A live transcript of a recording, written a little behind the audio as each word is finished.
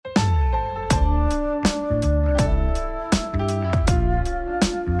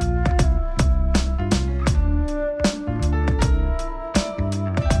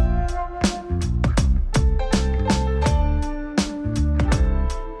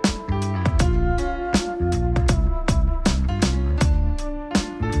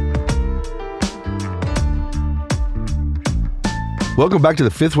Welcome back to the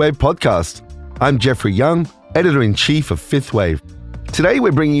Fifth Wave podcast. I'm Jeffrey Young, Editor-in-Chief of Fifth Wave. Today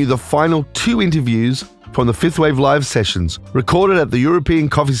we're bringing you the final 2 interviews from the Fifth Wave live sessions recorded at the European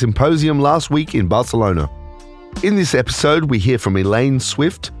Coffee Symposium last week in Barcelona. In this episode, we hear from Elaine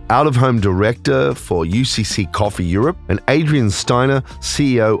Swift, out-of-home director for UCC Coffee Europe, and Adrian Steiner,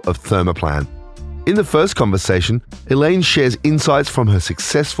 CEO of Thermoplan. In the first conversation, Elaine shares insights from her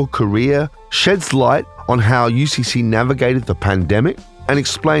successful career, sheds light on how UCC navigated the pandemic, and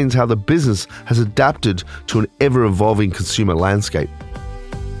explains how the business has adapted to an ever-evolving consumer landscape.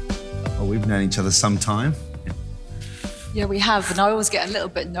 Well, we've known each other some time. Yeah, we have, and I always get a little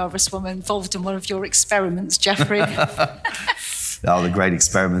bit nervous when I'm involved in one of your experiments, Jeffrey. Oh, the great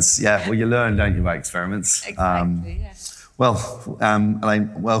experiments. Yeah, well, you learn, don't you, by experiments? Exactly, yeah. Well,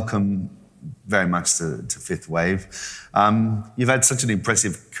 Elaine, welcome very much to Fifth Wave. You've had such an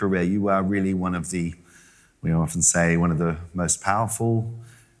impressive career. You are really one of the, we often say, one of the most powerful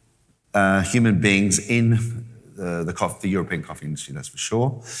human beings in the European coffee industry, that's for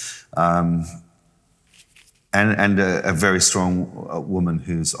sure. And a very strong woman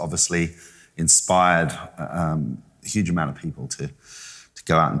who's obviously inspired a huge amount of people to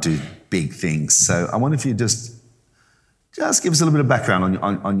go out and do big things. So I wonder if you just give us a little bit of background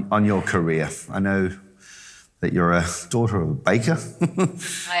on your career. I know that you're a daughter of a baker.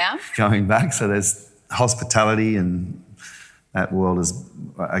 I am. Going back, so there's hospitality, and that world is,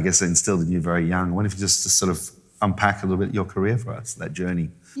 I guess, instilled in you very young. I wonder if you just sort of unpack a little bit your career for us, that journey.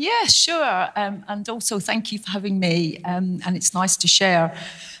 Yeah, sure. And also thank you for having me. And it's nice to share.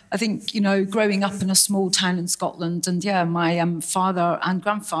 I think, growing up in a small town in Scotland, and my father and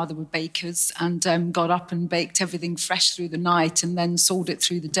grandfather were bakers and got up and baked everything fresh through the night and then sold it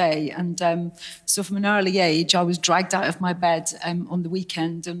through the day. And so from an early age, I was dragged out of my bed on the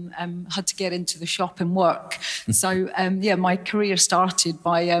weekend and had to get into the shop and work. So, my career started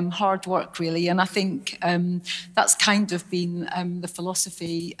by hard work, really. And I think that's kind of been the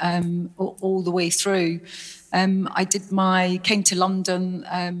philosophy all the way through. I came to London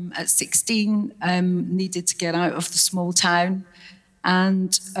at 16, needed to get out of the small town,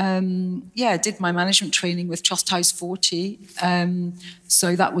 and did my management training with Trust House 40.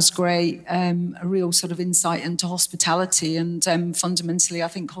 So that was great, a real sort of insight into hospitality, and fundamentally I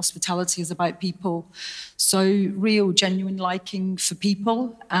think hospitality is about people. So real genuine liking for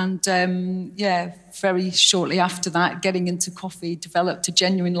people, and very shortly after that, getting into coffee, developed a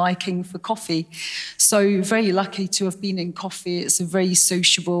genuine liking for coffee. So very lucky to have been in coffee. It's a very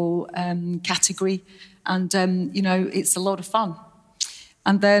sociable category, and it's a lot of fun.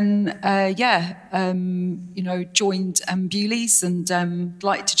 And then, joined Bewley's, and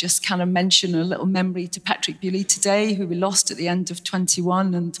like to just kind of mention a little memory to Patrick Bewley today, who we lost at the end of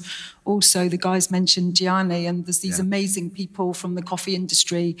 21, and also the guys mentioned Gianni, and there's these amazing people from the coffee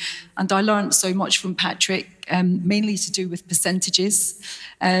industry, and I learned so much from Patrick, mainly to do with percentages.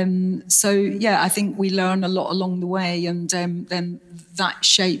 I think we learn a lot along the way, and then that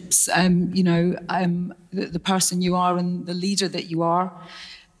shapes, the person you are and the leader that you are.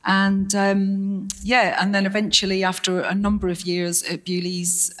 And and then eventually, after a number of years at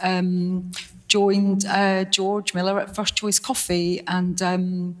Bewley's, joined George Miller at First Choice Coffee, and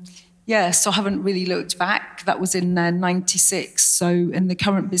so I haven't really looked back. That was in 96. So in the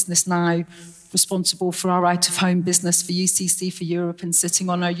current business now, responsible for our out-of-home business for UCC for Europe and sitting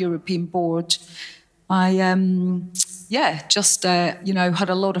on our European board. I had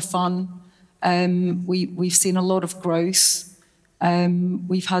a lot of fun. We've seen a lot of growth.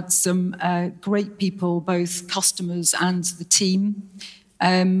 We've had some great people, both customers and the team.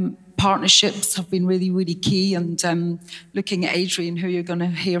 Partnerships have been really, really key. And looking at Adrian, who you're going to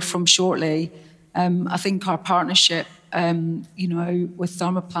hear from shortly, I think our partnership, with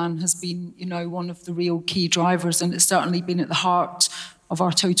Thermoplan has been, one of the real key drivers. And it's certainly been at the heart of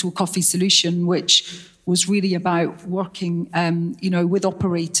our total coffee solution, which was really about working, with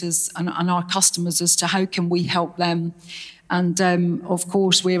operators and our customers as to how can we help them. And of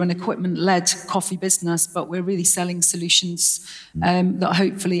course, we're an equipment-led coffee business, but we're really selling solutions that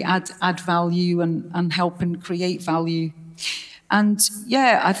hopefully add value and help and create value. And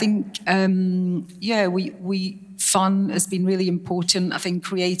I think fun has been really important. I think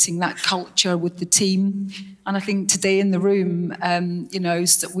creating that culture with the team. And I think today in the room,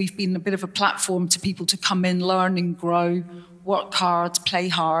 so that we've been a bit of a platform to people to come in, learn and grow, work hard, play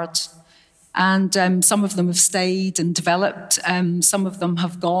hard. And some of them have stayed and developed. Some of them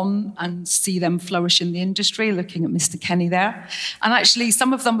have gone, and see them flourish in the industry, looking at Mr. Kenny there. And actually,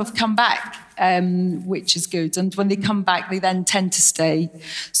 some of them have come back, which is good. And when they come back, they then tend to stay.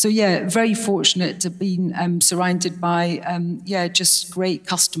 So, yeah, very fortunate to have been surrounded by, just great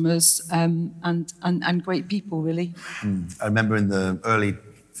customers and great people, really. I remember in the early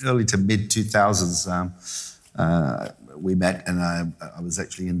to mid-2000s, we met, and I was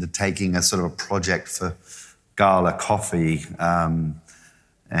actually undertaking a sort of a project for Gala Coffee, and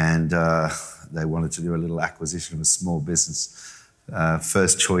they wanted to do a little acquisition of a small business,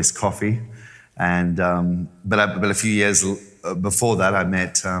 First Choice Coffee, and but a few years before that, I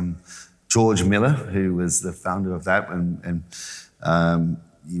met George Miller, who was the founder of that, and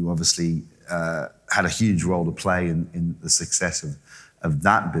you obviously had a huge role to play in the success of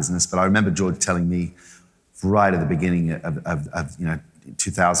that business. But I remember George telling me, right at the beginning of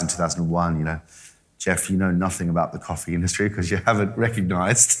 2000, 2001, Jeff, you know nothing about the coffee industry because you haven't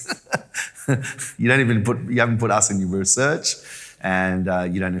recognised, you haven't put us in your research, and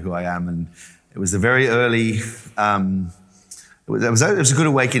you don't know who I am. And it was a very early, it was a good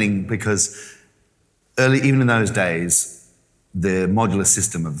awakening, because even in those days, the modular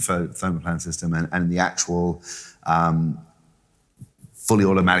system of the thermoplan system and the actual fully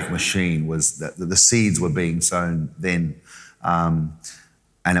automatic machine was that the seeds were being sown then, and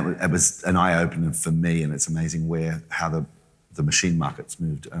it was an eye-opener for me. And it's amazing how the machine market's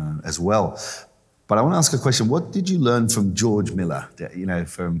moved as well. But I want to ask a question: what did you learn from George Miller?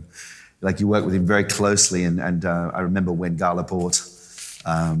 From you worked with him very closely, and I remember when Gala bought,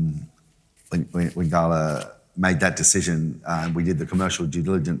 when Gala made that decision, we did the commercial due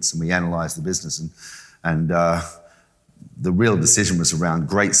diligence and we analysed the business, and the real decision was around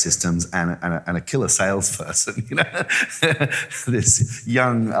great systems and a killer salesperson. This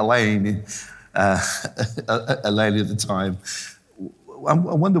young Elaine at the time. I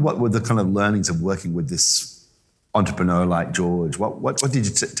wonder what were the kind of learnings of working with this entrepreneur like George. What did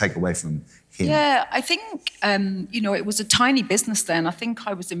you take away from him? Yeah, I think, it was a tiny business then. I think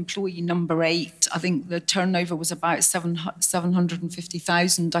I was employee number 8. I think the turnover was about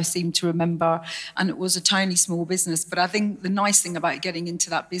 750,000, I seem to remember. And it was a tiny, small business. But I think the nice thing about getting into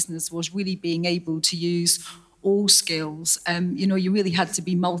that business was really being able to use all skills. You really had to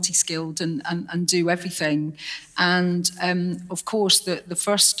be multi-skilled and do everything. And of course,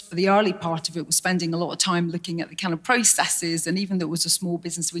 the early part of it was spending a lot of time looking at the kind of processes. And even though it was a small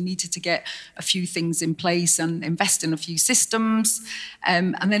business, we needed to get a few things in place and invest in a few systems.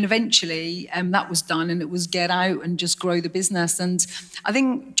 And then eventually that was done, and it was get out and just grow the business. And I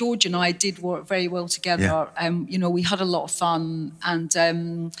think George and I did work very well together. Yeah. We had a lot of fun. And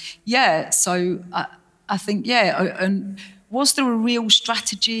so I think, and was there a real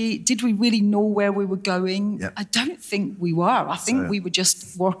strategy? Did we really know where we were going? Yep. I don't think we were. I think we were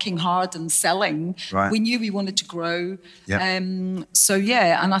just working hard and selling. Right. We knew we wanted to grow. Yep. And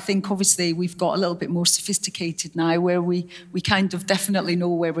I think obviously we've got a little bit more sophisticated now, where we kind of definitely know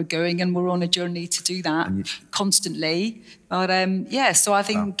where we're going, and we're on a journey to do that constantly. But so I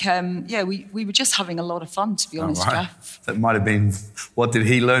think, we were just having a lot of fun, to be honest, right. Jeff. That might have been, what did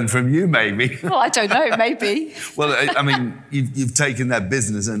he learn from you, maybe? Well, I don't know, maybe. Well, I mean, you've taken that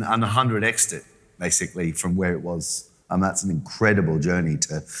business and 100x'd it, basically, from where it was. And that's an incredible journey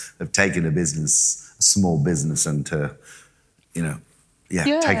to have taken a small business, and to,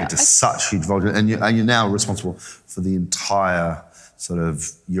 take it to such huge volume. And you're now responsible for the entire sort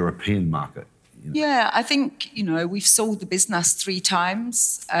of European market. Yeah, I think, we've sold the business 3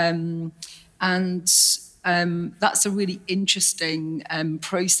 times, and that's a really interesting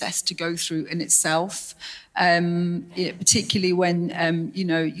process to go through in itself. Particularly when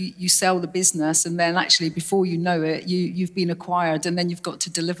you sell the business, and then actually before you know it, you've been acquired, and then you've got to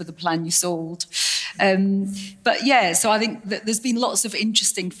deliver the plan you sold. So I think that there's been lots of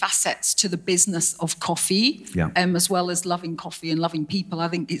interesting facets to the business of coffee, as well as loving coffee and loving people. I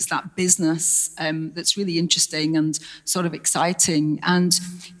think it's that business that's really interesting and sort of exciting. And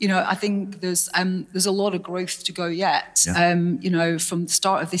I think there's a lot of growth to go yet. Yeah. From the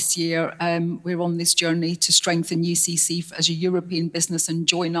start of this year, we're on this journey to strengthen UCC as a European business and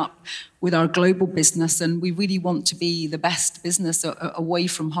join up with our global business, and we really want to be the best business away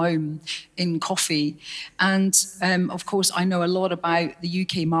from home in coffee. And of course, I know a lot about the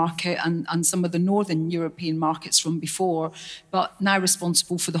UK market and some of the Northern European markets from before, but now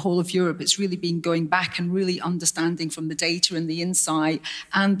responsible for the whole of Europe. It's really been going back and really understanding from the data and the insight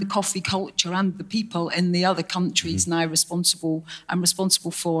and the coffee culture and the people in the other countries now responsible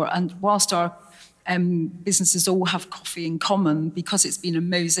for. And whilst our businesses all have coffee in common because it's been a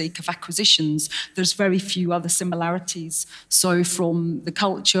mosaic of acquisitions. There's very few other similarities. So from the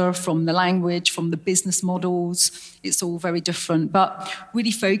culture, from the language, from the business models, it's all very different. But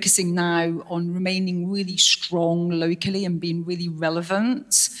really focusing now on remaining really strong locally and being really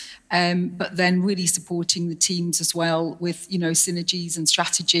relevant, but then really supporting the teams as well with, synergies and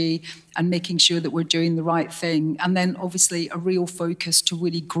strategy and making sure that we're doing the right thing. And then obviously a real focus to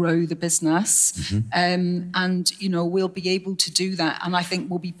really grow the business. And, we'll be able to do that. And I think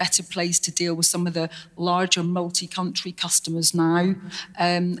we'll be better placed to deal with some of the larger multi-country customers now,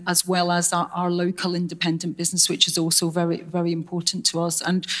 as well as our local independent business, which is also very, very important to us.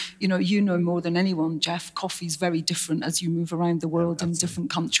 And, more than anyone, Jeff, coffee is very different as you move around the world in different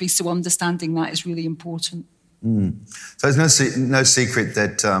countries. So understanding that is really important. So there's no secret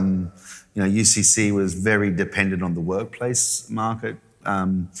that, UCC was very dependent on the workplace market.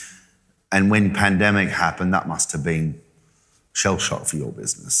 And when pandemic happened, that must have been shell shock for your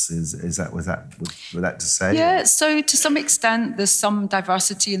business. Was that to say? Yeah, so to some extent, there's some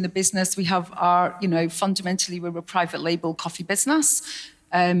diversity in the business. We have our, fundamentally we're a private label coffee business.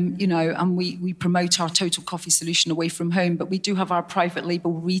 And we promote our total coffee solution away from home, but we do have our private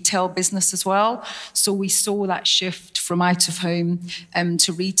label retail business as well. So we saw that shift from out of home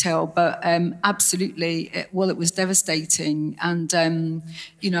to retail, but absolutely, it was devastating. And,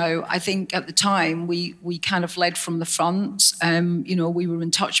 I think at the time we kind of led from the front. We were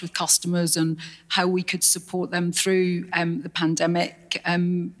in touch with customers and how we could support them through the pandemic,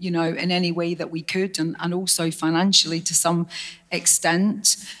 in any way that we could, and also financially to some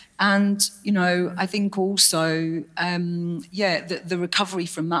extent. And, I think also, the recovery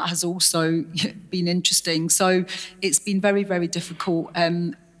from that has also been interesting. So it's been very, very difficult.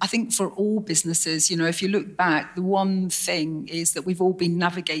 I think for all businesses, if you look back, the one thing is that we've all been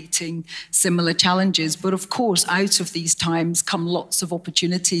navigating similar challenges. But of course, out of these times come lots of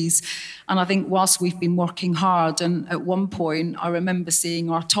opportunities. And I think whilst we've been working hard, and at one point, I remember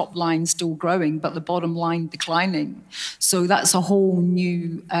seeing our top line still growing, but the bottom line declining. So that's a whole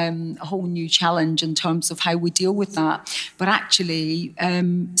new challenge in terms of how we deal with that. But actually,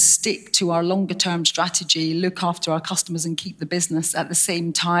 stick to our longer term strategy, look after our customers and keep the business at the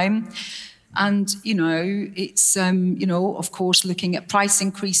same time. And, it's, of course, looking at price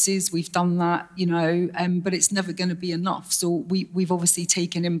increases. We've done that, but it's never going to be enough. So we've obviously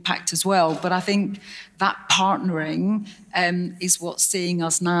taken impact as well. But I think that partnering is what's seeing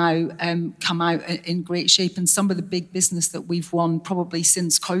us now come out in great shape. And some of the big business that we've won probably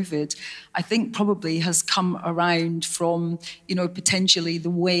since COVID, I think probably has come around from, potentially the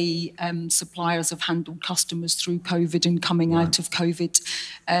way suppliers have handled customers through COVID and coming out of COVID.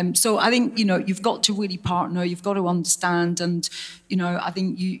 So I think, you've got to really partner, you've got to understand, and, I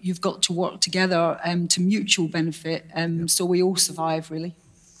think you've got to work together to mutual benefit, so we all survive, really.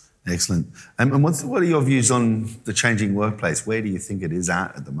 Excellent. And what are your views on the changing workplace? Where do you think it is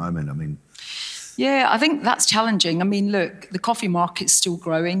at the moment? Yeah, I think that's challenging. Look, the coffee market's still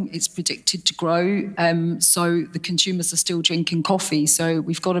growing. It's predicted to grow. So the consumers are still drinking coffee. So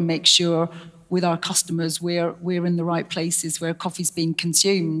we've got to make sure with our customers we're in the right places where coffee's being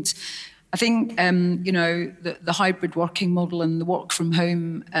consumed. I think, the hybrid working model and the work from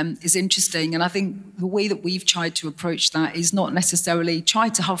home is interesting. And I think the way that we've tried to approach that is not necessarily try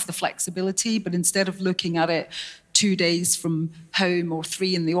to have the flexibility, but instead of looking at it 2 days from home or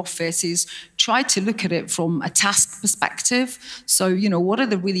 3 in the office, is try to look at it from a task perspective. So, what are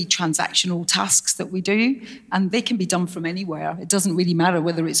the really transactional tasks that we do? And they can be done from anywhere. It doesn't really matter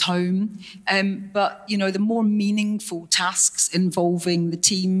whether it's home. But, the more meaningful tasks involving the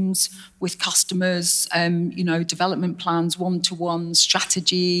teams with customers, development plans, one-to-one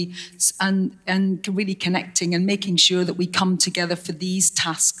strategy, and really connecting and making sure that we come together for these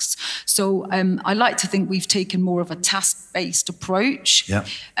tasks. So I like to think we've taken more of a task-based approach. Yeah.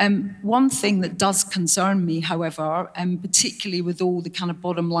 One thing that does concern me, however, particularly with all the kind of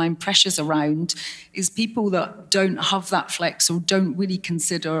bottom line pressures around, is people that don't have that flex or don't really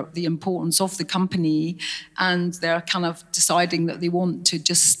consider the importance of the company, and they're kind of deciding that they want to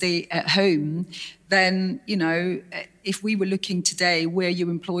just stay at home. Then, if we were looking today where you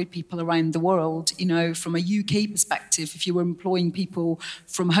employ people around the world, from a UK perspective, if you were employing people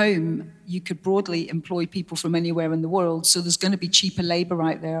from home, you could broadly employ people from anywhere in the world. So there's going to be cheaper labour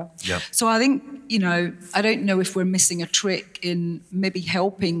out there. Yep. So I think, I don't know if we're missing a trick in maybe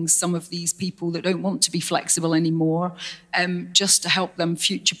helping some of these people that don't want to be flexible anymore, just to help them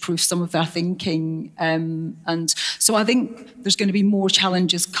future-proof some of their thinking. And so I think there's going to be more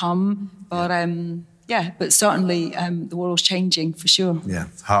challenges come, but but certainly the world's changing for sure. Yeah,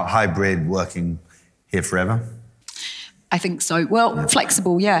 hybrid working here forever? I think so. Well,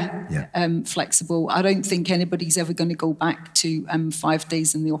 flexible, Yeah. Flexible. I don't think anybody's ever going to go back to 5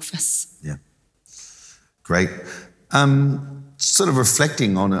 days in the office. Yeah. Great. Sort of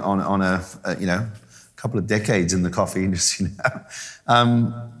reflecting on a couple of decades in the coffee industry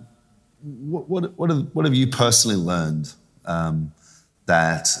now. What have you personally learned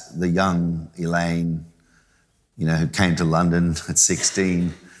that the young Elaine, who came to London at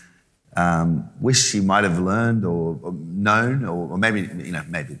 16, wish she might have learned or known, or maybe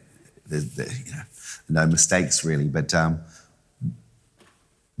there's no mistakes really, but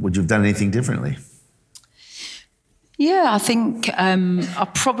would you have done anything differently? Yeah, I think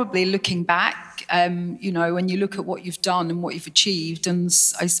probably looking back, when you look at what you've done and what you've achieved, and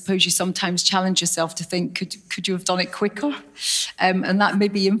I suppose you sometimes challenge yourself to think, could you have done it quicker? And that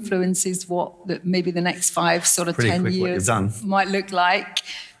maybe influences what maybe the next 5 sort of 10 years might look like.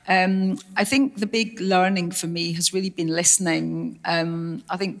 I think the big learning for me has really been listening.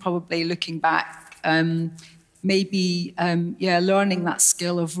 I think probably looking back, learning that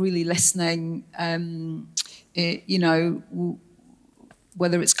skill of really listening,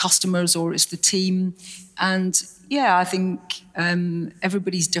 whether it's customers or it's the team. And I think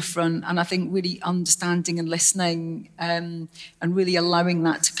everybody's different. And I think really understanding and listening and really allowing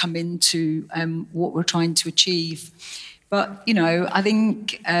that to come into what we're trying to achieve. But, I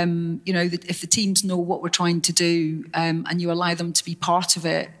think, that if the teams know what we're trying to do and you allow them to be part of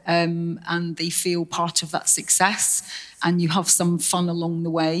it and they feel part of that success and you have some fun along the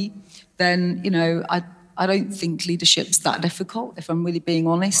way, then, I don't think leadership's that difficult, if I'm really being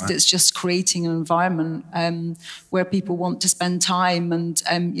honest. Right. It's just creating an environment where people want to spend time and,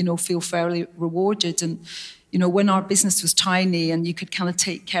 feel fairly rewarded. And, when our business was tiny and you could kind of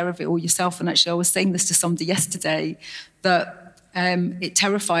take care of it all yourself, and actually I was saying this to somebody yesterday, that it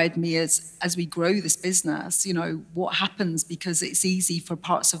terrified me as we grow this business, what happens, because it's easy for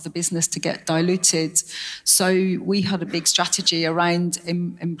parts of the business to get diluted. So we had a big strategy around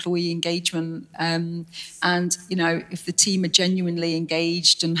employee engagement. And, if the team are genuinely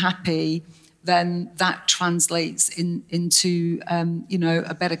engaged and happy, then that translates into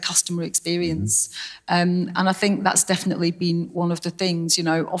a better customer experience. Mm-hmm. And I think that's definitely been one of the things.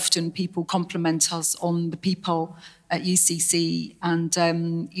 Often people compliment us on the people at UCC, and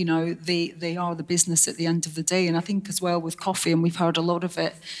they are the business at the end of the day. And I think as well with coffee, and we've heard a lot of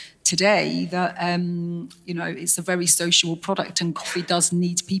it today, that it's a very social product and coffee does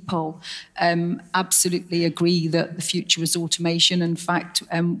need people. Absolutely agree that the future is automation. In fact,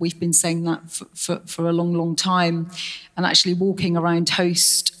 we've been saying that for a long, long time. And actually walking around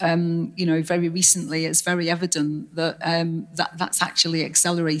Host, very recently, it's very evident that that's actually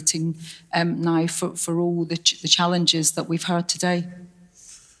accelerating now for all the challenges that we've heard today.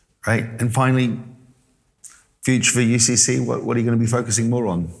 Right. And finally, future for UCC, what are you going to be focusing more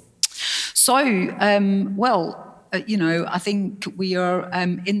on? So, I think we are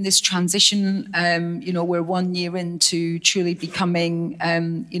in this transition. We're 1 year into truly becoming,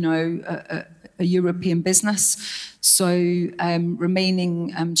 a European business. So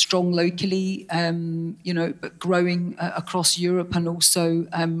remaining strong locally, but growing across Europe and also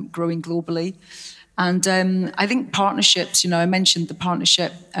growing globally. And I think partnerships, I mentioned the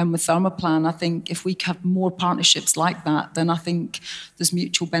partnership with Thermoplan. I think if we have more partnerships like that, then I think there's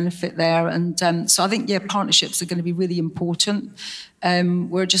mutual benefit there. And so I think, partnerships are going to be really important.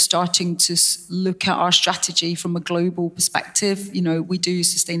 We're just starting to look at our strategy from a global perspective. We do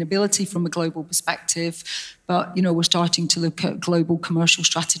sustainability from a global perspective, but, we're starting to look at global commercial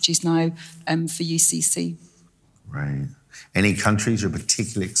strategies now for UCC. Right. Any countries you're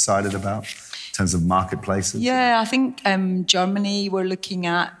particularly excited about in terms of marketplaces? Yeah, I think Germany we're looking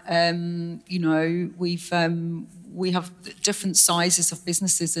at. We have different sizes of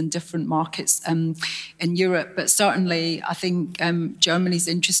businesses in different markets in Europe, but certainly I think Germany's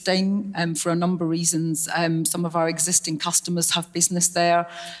interesting for a number of reasons. Some of our existing customers have business there.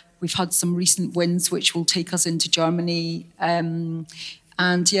 We've had some recent wins which will take us into Germany.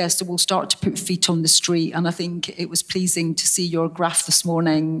 So we'll start to put feet on the street. And I think it was pleasing to see your graph this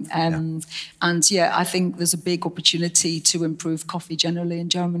morning. I think there's a big opportunity to improve coffee generally in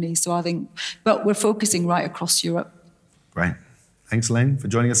Germany. So but we're focusing right across Europe. Great. Thanks, Elaine, for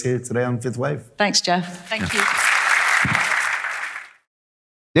joining us here today on Fifth Wave. Thanks, Jeff. Thank you.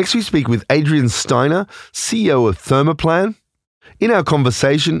 Next, we speak with Adrian Steiner, CEO of Thermoplan. In our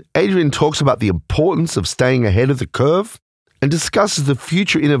conversation, Adrian talks about the importance of staying ahead of the curve and discusses the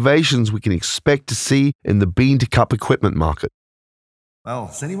future innovations we can expect to see in the bean-to-cup equipment market. Well,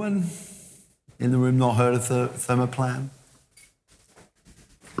 has anyone in the room not heard of Thermoplan?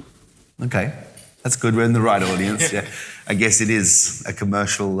 Okay. That's good. We're in the right audience. Yeah, I guess it is a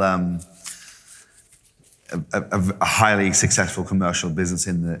commercial, a highly successful commercial business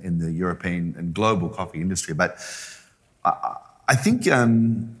in the European and global coffee industry. But I think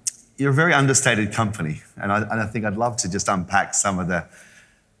you're a very understated company, and I think I'd love to just unpack some of the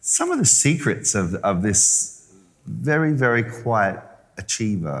secrets of this very, very quiet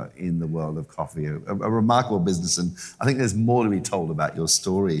achiever in the world of coffee, a remarkable business, and I think there's more to be told about your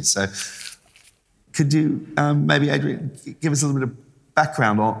story. So could you maybe, Adrian, give us a little bit of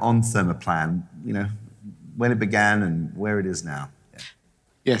background on Thermoplan, when it began and where it is now?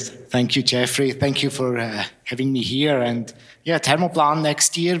 Yes, thank you, Jeffrey. Thank you for having me here. And Thermoplan,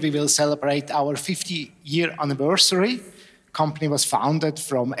 next year we will celebrate our 50-year anniversary. Company was founded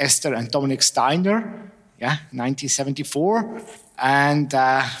from Esther and Dominic Steiner, 1974, and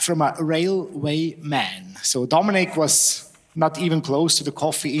from a railway man. So Dominic was not even close to the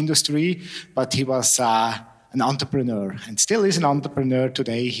coffee industry, but he was an entrepreneur and still is an entrepreneur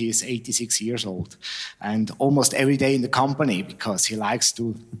today. He is 86 years old and almost every day in the company because he likes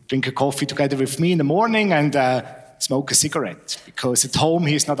to drink a coffee together with me in the morning and smoke a cigarette because at home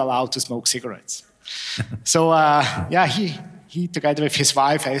he's not allowed to smoke cigarettes. So he together with his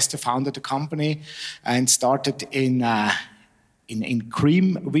wife Esther founded the company and started in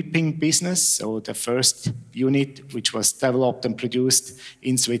cream whipping business. So the first unit which was developed and produced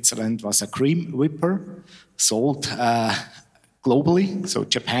in Switzerland was a cream whipper sold globally. So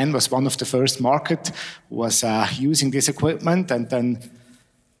Japan was one of the first market was using this equipment, and then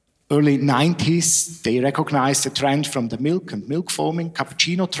early 90s they recognized the trend from the milk and milk foaming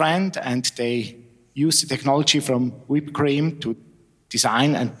cappuccino trend, and they used the technology from whipped cream to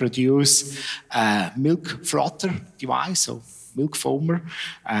design and produce a milk frotter device, so milk foamer.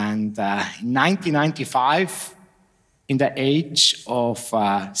 And in 1995, in the age of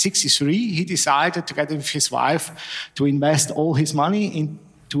 63, he decided, together with his wife, to invest all his money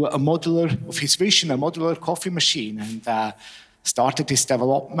into a modular coffee machine, and started this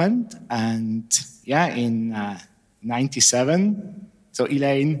development. And in 97, so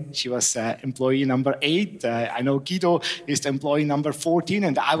Elaine, she was employee number 8. I know Guido is the employee number 14,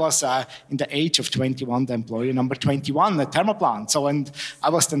 and I was in the age of 21, the employee number 21 at Thermoplan. So, and I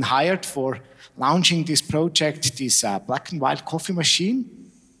was then hired for launching this project, this black and white coffee machine.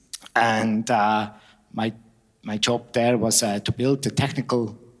 And my job there was to build the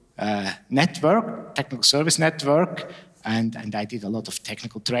technical service network, and I did a lot of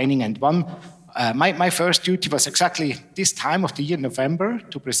technical training. And my first duty was exactly this time of the year, November,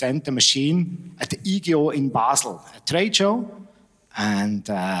 to present the machine at the IGO in Basel, a trade show. And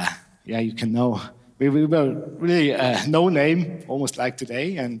you can know, we were really no name, almost like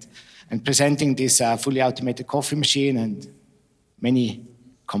today, and presenting this fully automated coffee machine. And many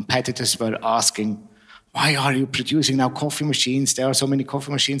competitors were asking, why are you producing now coffee machines? There are so many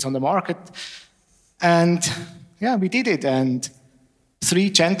coffee machines on the market. And we did it. And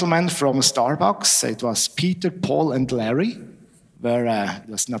 3 gentlemen from Starbucks, it was Peter, Paul, and Larry, it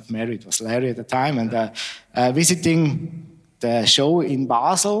was not Mary, it was Larry at the time, and visiting the show in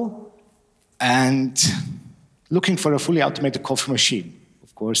Basel and looking for a fully automated coffee machine.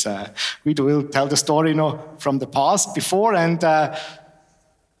 Of course, Guido will tell the story from the past before, and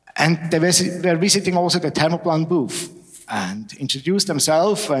they were visiting also the Thermoplan booth and introduced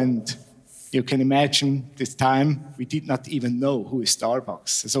themselves. And you can imagine this time we did not even know who is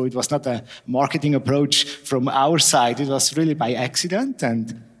Starbucks. So it was not a marketing approach from our side. It was really by accident.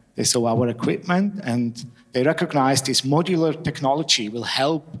 And they saw our equipment and they recognized this modular technology will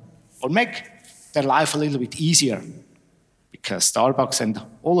help or make their life a little bit easier. Because Starbucks and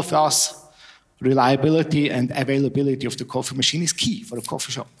all of us, reliability and availability of the coffee machine is key for a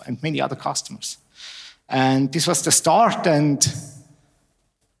coffee shop and many other customers. And this was the start. And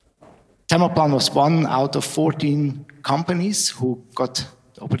Thermoplan was one out of 14 companies who got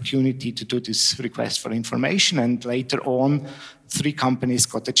the opportunity to do this request for information. And later on, 3 companies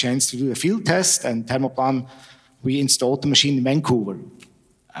got the chance to do a field test. And Thermoplan, we installed the machine in Vancouver.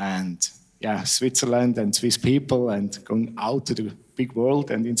 And Switzerland and Swiss people and going out to the big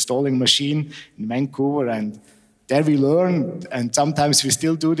world and installing machine in Vancouver. And there we learned, and sometimes we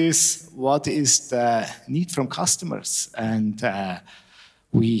still do this, what is the need from customers. And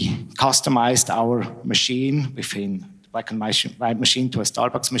we customized our machine within black and white machine to a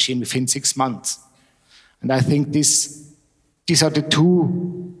Starbucks machine within 6 months. And I think these are the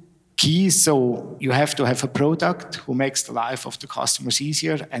 2 keys. So you have to have a product who makes the life of the customers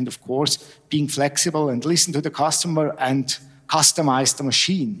easier, and of course being flexible and listen to the customer and customize the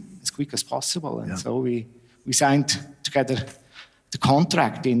machine as quick as possible. And so we signed together the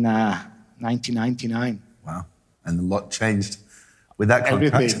contract in 1999. Wow. And a lot changed with that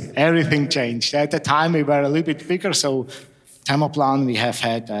contract. Everything changed. At the time, we were a little bit bigger, so Thermoplan, we have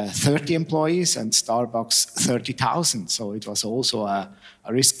had 30 employees and Starbucks 30,000. So it was also a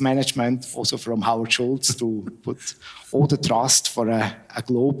risk management, also from Howard Schultz, to put all the trust for a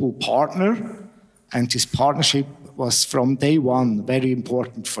global partner. And this partnership was from day one very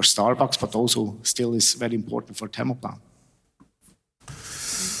important for Starbucks, but also still is very important for Thermoplan.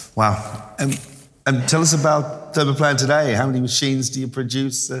 Wow. And tell us about Thermoplan today. How many machines do you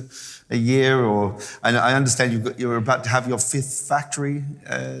produce a year? Or I understand you're about to have your fifth factory,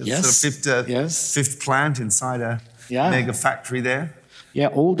 fifth plant inside a mega factory there. Yeah,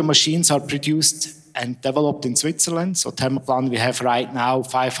 all the machines are produced and developed in Switzerland. So Thermoplan, we have right now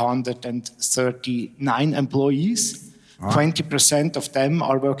 539 employees. 20% of them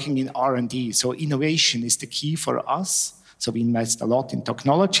are working in R&D. So innovation is the key for us. So we invest a lot in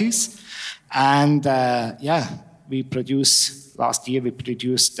technologies. And last year we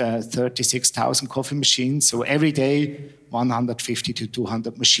produced 36,000 coffee machines. So every day, 150 to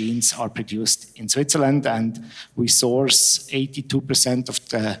 200 machines are produced in Switzerland. And we source 82% of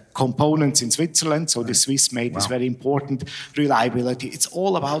the components in Switzerland. So the Swiss made is very important. Reliability, it's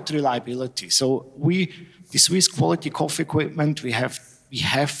all about reliability. So the Swiss quality coffee equipment, we have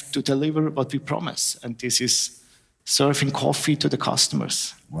to deliver what we promise. And this is serving coffee to the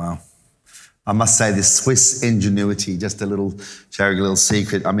customers. Wow. I must say, this Swiss ingenuity, just sharing a little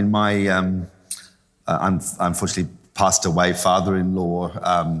secret. I mean, my unfortunately passed away father-in-law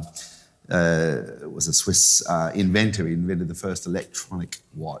was a Swiss inventor. He invented the first electronic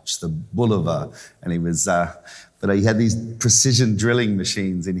watch, the Boulevard, and he was, but he had these precision drilling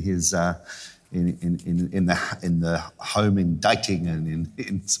machines in his in the home in Deitingen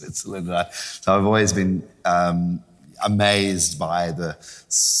in Switzerland. So I've always been amazed by the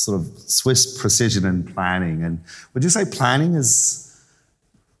sort of Swiss precision and planning. And would you say planning has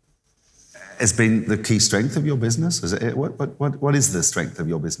been the key strength of your business? What is the strength of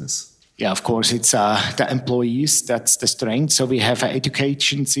your business? Yeah, of course, it's the employees, that's the strength. So we have an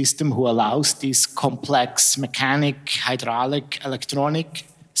education system who allows these complex mechanic, hydraulic, electronic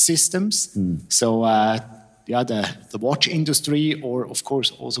systems. So the watch industry, or of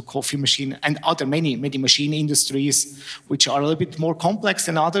course also coffee machine and other many machine industries, which are a little bit more complex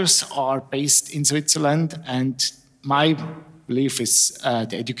than others, are based in Switzerland. And my belief is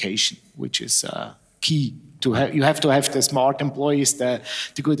the education, which is key. You have to have the smart employees, the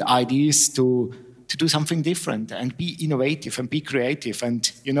good ideas to do something different and be innovative and be creative.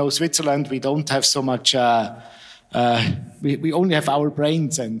 And Switzerland, we don't have so much. We only have our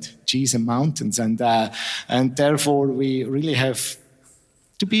brains and cheese and mountains, and therefore we really have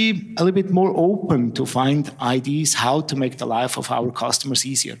to be a little bit more open to find ideas how to make the life of our customers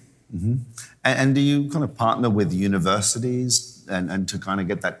easier. Mm-hmm. And do you kind of partner with universities and to kind of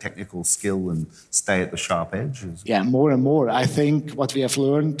get that technical skill and stay at the sharp edge? Yeah, more and more. I think what we have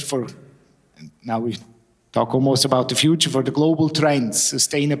learned now we talk almost about the future, for the global trends,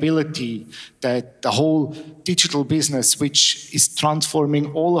 sustainability, the whole digital business, which is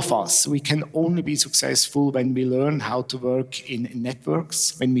transforming all of us. We can only be successful when we learn how to work in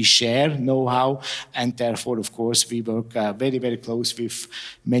networks, when we share know-how, and therefore, of course, we work very, very close with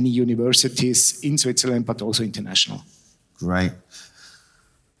many universities in Switzerland, but also international. Great.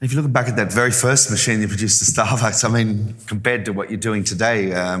 If you look back at that very first machine you produced the Starbucks, I mean, compared to what you're doing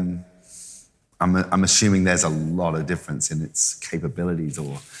today, I'm assuming there's a lot of difference in its capabilities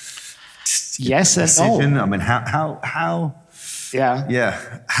or yes precision. And no. I mean, how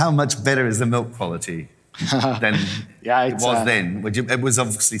how much better is the milk quality than it was then? It was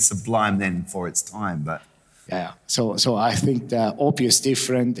obviously sublime then for its time, but So I think the obvious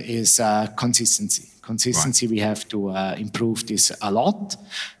difference is consistency. Consistency, right. We have to improve this a lot,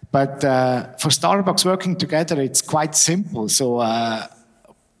 but for Starbucks working together, it's quite simple. So.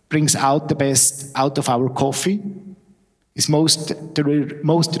 Brings out the best out of our coffee. It's the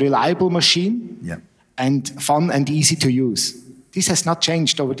most reliable machine, and fun and easy to use. This has not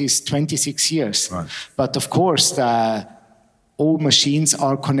changed over these 26 years. Right. But of course, all machines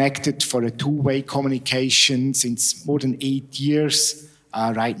are connected for a two-way communication since more than 8 years.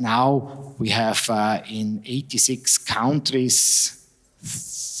 Right now, we have in 86 countries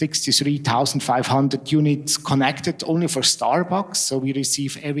 63,500 units connected only for Starbucks. So we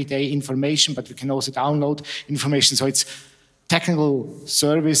receive everyday information, but we can also download information. So it's technical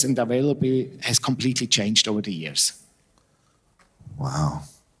service and availability has completely changed over the years. Wow.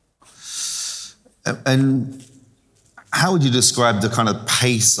 And how would you describe the kind of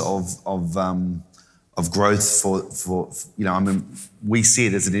pace of growth for I mean, we see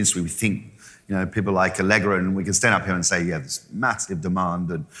it as an industry. We think, people like Allegra, and we can stand up here and say, there's massive demand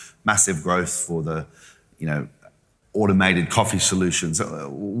and massive growth for the, automated coffee solutions.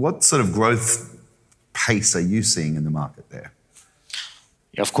 What sort of growth pace are you seeing in the market there?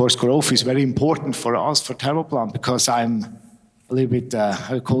 Yeah, of course, growth is very important for us, for Thermoplan, because I'm a little bit,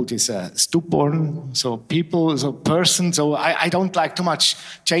 how you call this, stubborn. So person. So I don't like too much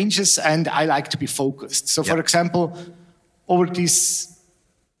changes, and I like to be focused. So for example, over these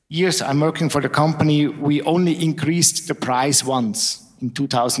years I'm working for the company, we only increased the price once in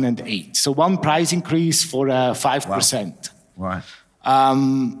 2008. So one price increase for 5%. Wow.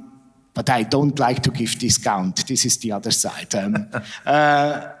 Right. But I don't like to give discount. This is the other side.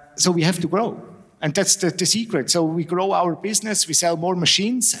 So we have to grow. And that's the secret. So we grow our business, we sell more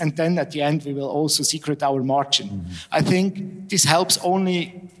machines, and then at the end we will also secret our margin. Mm-hmm. I think this helps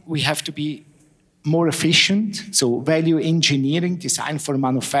only, we have to be more efficient. So value engineering, design for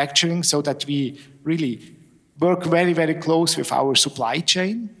manufacturing, so that we really work very, very close with our supply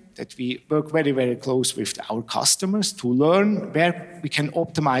chain, that we work very, very close with our customers to learn where we can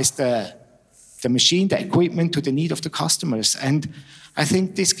optimize the machine, the equipment to the need of the customers. And I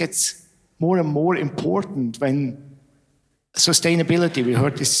think this gets more and more important when sustainability, we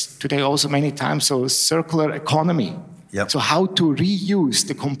heard this today also many times, so circular economy. Yep. So how to reuse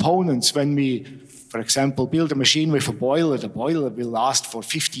the components when we, for example, build a machine with a boiler. The boiler will last for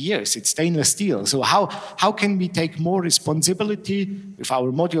 50 years. It's stainless steel. So how can we take more responsibility with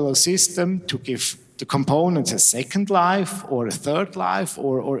our modular system to give the components a second life or a third life,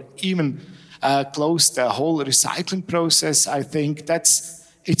 or even close the whole recycling process? I think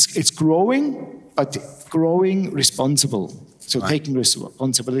it's growing, but growing responsible. So right. Taking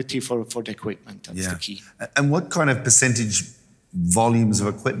responsibility for the equipment, that's the key. And what kind of percentage volumes of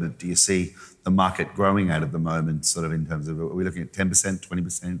equipment do you see the market growing at the moment, sort of in terms of, are we looking at 10%,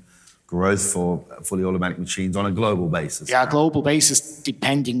 20% growth for fully automatic machines on a global basis? Yeah, global basis,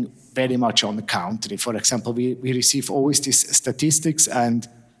 depending very much on the country. For example, we receive always these statistics, and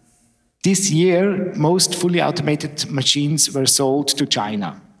this year, most fully automated machines were sold to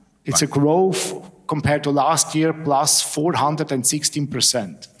China. It's a growth compared to last year, plus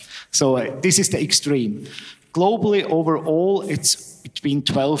 416%. So this is the extreme. Globally, overall, it's between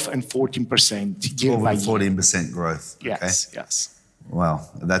 12 and 14% year by year. 14% growth. Yes, okay. Yes. Wow,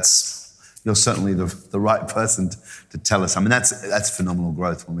 you're certainly the right person to tell us. I mean, that's phenomenal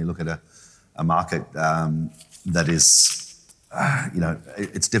growth when we look at a market that is,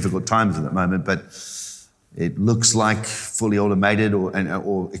 it's difficult times at the moment, but it looks like fully automated or at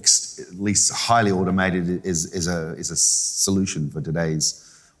least highly automated is a solution for today's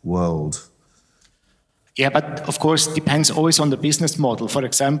world. Yeah, but of course, it depends always on the business model. For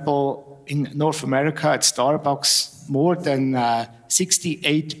example, in North America at Starbucks, more than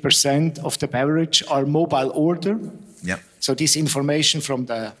 68% of the beverage are mobile order. Yep. So this information from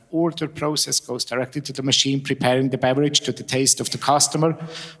the order process goes directly to the machine, preparing the beverage to the taste of the customer.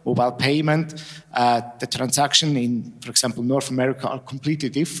 Mobile payment, the transaction in, for example, North America are completely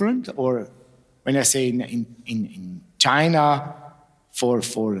different. Or when I say in China, for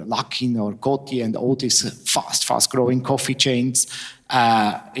Luckin or Coty and all these fast-growing coffee chains,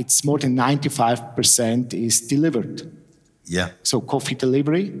 it's more than 95% is delivered. Yeah. So coffee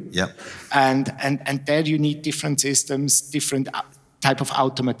delivery. Yeah. And there you need different systems, different type of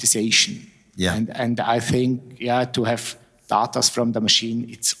automatization. Yeah. And I think, to have data from the machine,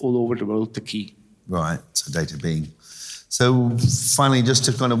 it's all over the world the key. Right. So data being. So finally, just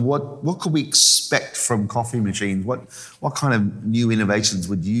to kind of what could we expect from coffee machines? What kind of new innovations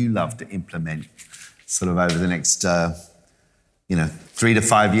would you love to implement sort of over the next 3 to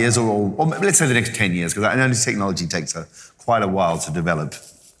 5 years, or let's say the next 10 years, because I know this technology takes quite a while to develop.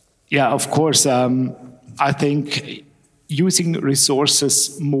 Yeah, of course. I think using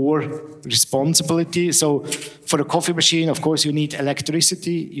resources more responsibility. So for a coffee machine, of course, you need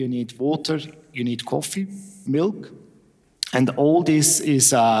electricity, you need water, you need coffee, milk. And all this is,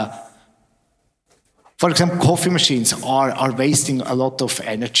 for example, coffee machines are wasting a lot of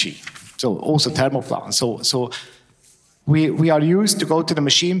energy. So also Thermoplan. So we are used to go to the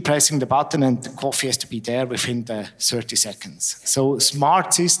machine, pressing the button, and the coffee has to be there within the 30 seconds. So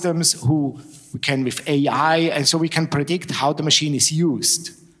smart systems we can with AI, and so we can predict how the machine is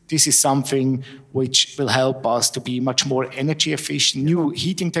used. This is something which will help us to be much more energy efficient. New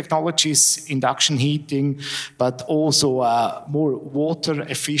heating technologies, induction heating, but also more water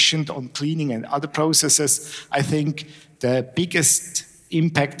efficient on cleaning and other processes. I think the biggest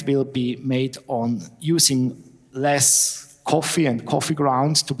impact will be made on using less coffee and coffee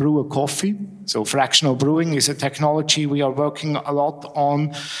grounds to brew a coffee. So fractional brewing is a technology we are working a lot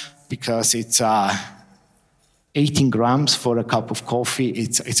on because it's 18 grams for a cup of coffee.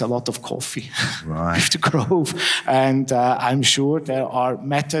 It's a lot of coffee Right. to grow. And I'm sure there are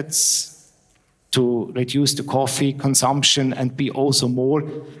methods to reduce the coffee consumption and be also more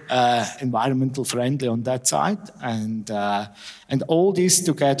environmental friendly on that side. And all this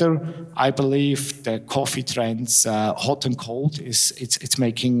together, I believe the coffee trends, hot and cold, it's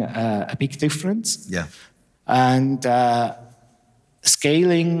making a big difference. Yeah. And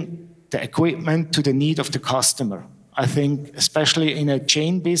scaling the equipment to the need of the customer. I think, especially in a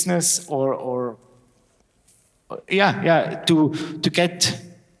chain business, to get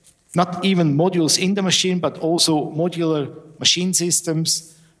not even modules in the machine, but also modular machine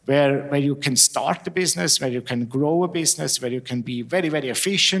systems where you can start the business, where you can grow a business, where you can be very, very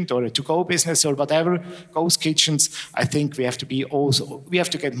efficient, or a to-go business, or whatever, ghost kitchens. I think we have to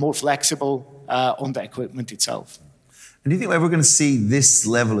get more flexible on the equipment itself. And do you think we're ever going to see this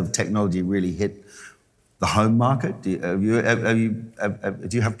level of technology really hit the home market? Do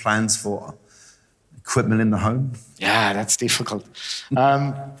you have plans for equipment in the home? Yeah, that's difficult.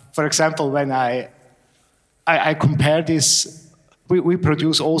 For example, when I compare this, we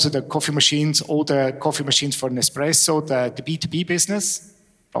produce also all the coffee machines for Nespresso, the B2B business.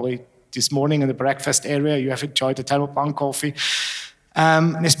 Probably this morning in the breakfast area, you have enjoyed the thermopan coffee.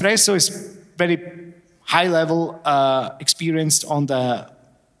 Nespresso is very high level experienced on the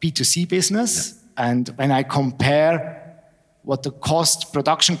B2C business. Yeah. And when I compare what the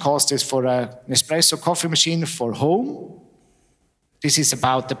production cost is for a Nespresso coffee machine for home, this is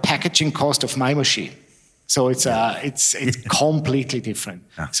about the packaging cost of my machine. So it's completely different.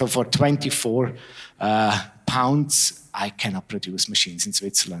 Yeah. So for 24 pounds, I cannot produce machines in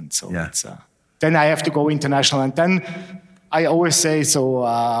Switzerland. So then I have to go international. And then I always say,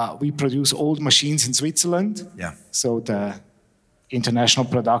 we produce old machines in Switzerland. Yeah. So the international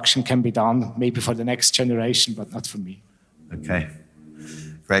production can be done maybe for the next generation, but not for me. Okay.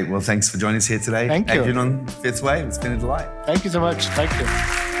 Great. Well, thanks for joining us here today. Thank you. Adrian on Fifth Wave. It's been a delight. Thank you so much. Thank you.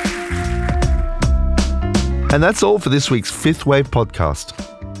 And that's all for this week's Fifth Wave podcast.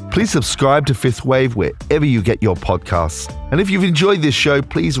 Please subscribe to Fifth Wave wherever you get your podcasts. And if you've enjoyed this show,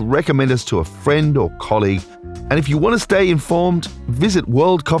 please recommend us to a friend or colleague. And if you want to stay informed, visit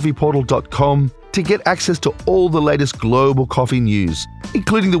worldcoffeeportal.com to get access to all the latest global coffee news,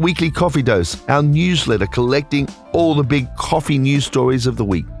 including the weekly Coffee Dose, our newsletter collecting all the big coffee news stories of the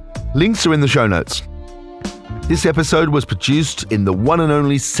week. Links are in the show notes. This episode was produced in the one and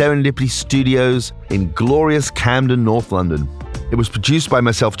only Serendipity Studios in glorious Camden, North London. It was produced by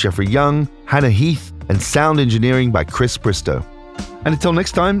myself, Jeffrey Young, Hannah Heath, and sound engineering by Chris Bristow. And until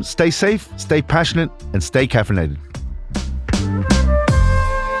next time, stay safe, stay passionate, and stay caffeinated.